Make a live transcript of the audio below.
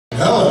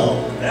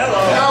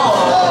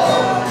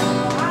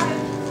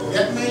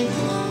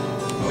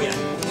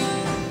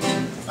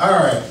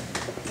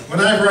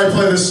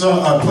this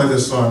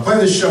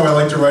show. I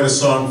like to write a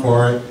song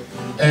for it.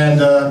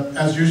 And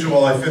as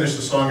usual, I finish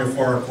the song at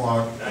 4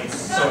 o'clock.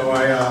 Nice. So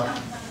I,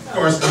 of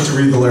course, need to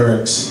read the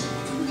lyrics.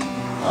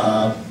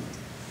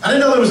 I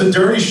didn't know there was a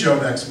dirty show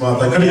next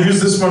month. I could have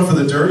used this one for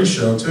the dirty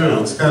show, too.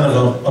 It's kind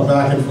of a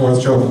back and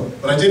forth show.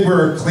 But I did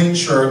wear a clean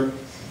shirt.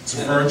 It's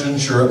a virgin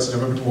shirt. It's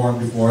never been worn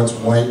before. It's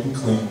white and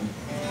clean.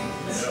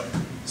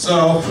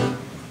 So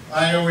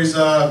I always,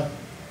 I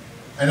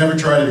never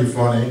try to be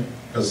funny,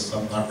 because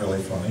I'm not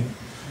really funny.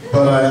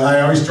 But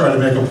I always try to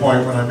make a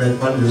point when I make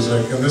my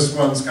music, and this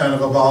one's kind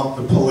of about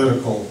the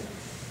political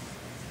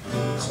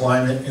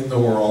climate in the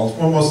world.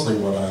 Well, mostly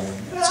what I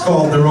like. It's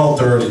called They're All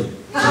Dirty.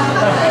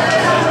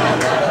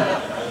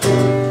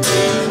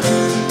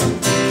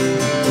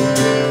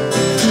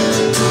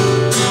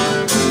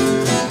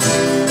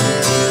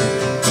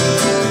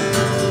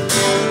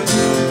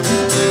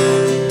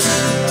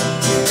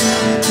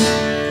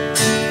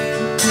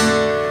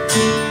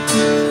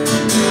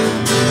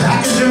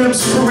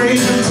 Parade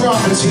and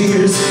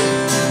profiteers,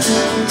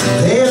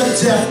 they are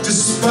deaf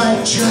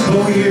despite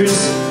jumbo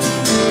ears.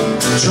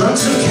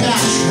 Drugs and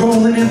cash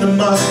rolling in the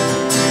muck.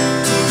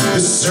 The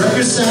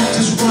circus act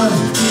is run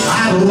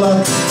out of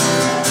luck.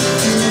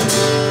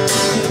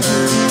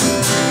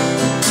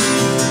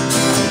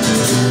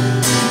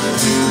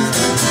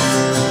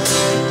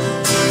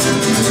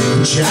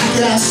 The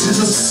jackass is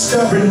a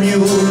stubborn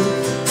mule.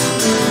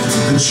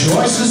 The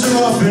choices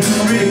are often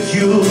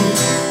ridiculed.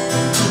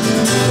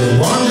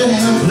 Wander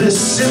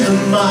helpless in the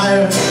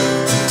mire,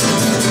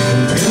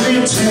 and pin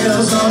their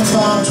tails on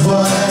barbed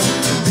wire.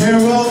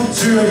 They're all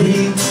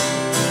dirty,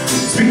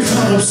 it's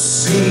become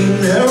obscene.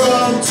 They're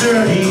all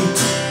dirty,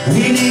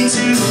 we need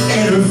to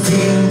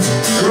intervene.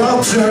 They're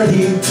all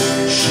dirty,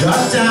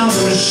 shut down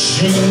the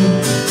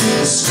machine,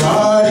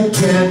 start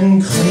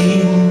again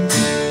clean.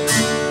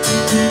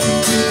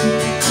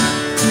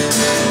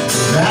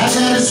 Bad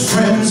that his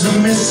friends are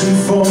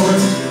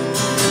misinformed,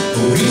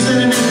 reason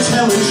and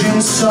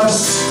intelligence are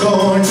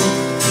scorned.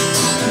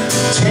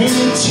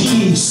 Tainted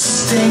tea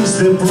stings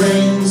their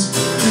brains.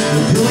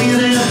 The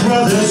billionaire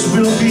brothers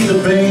will be the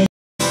bane.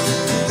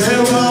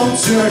 They're all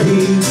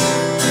dirty,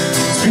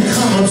 it's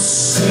become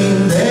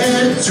obscene.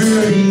 They're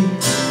dirty,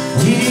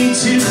 we need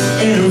to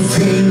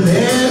intervene.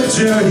 They're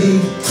dirty,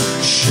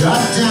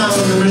 shut down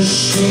the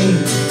machine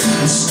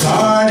and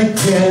start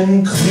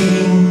again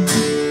clean.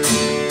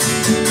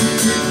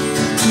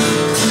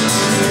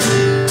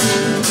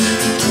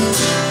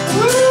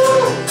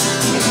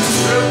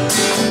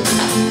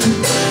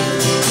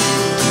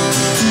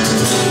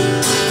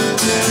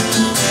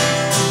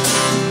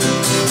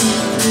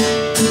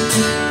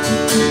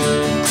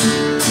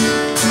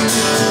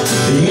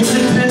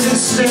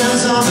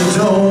 Stands on the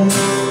dome,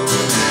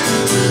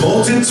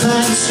 bolted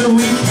tight so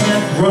we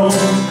can't roam.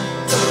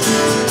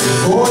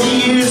 40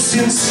 years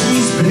since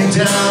he's been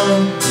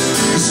down,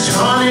 he's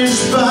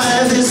tarnished by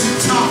this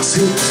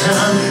toxic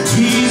town.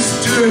 He's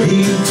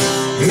dirty,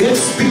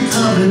 it's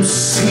become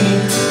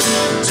obscene.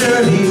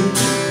 Dirty,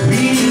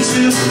 we need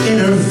to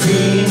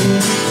intervene.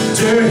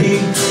 Dirty,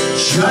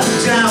 shut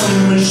down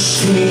the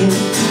machine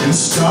and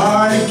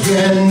start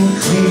again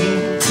clean.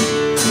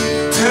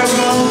 They're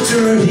all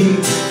dirty,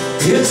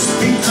 it's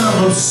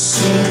become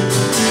obscene.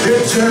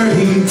 They're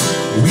dirty,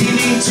 we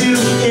need to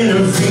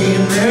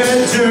intervene.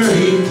 They're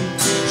dirty,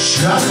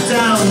 shut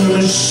down the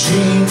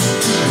machine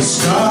and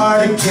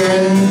start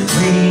again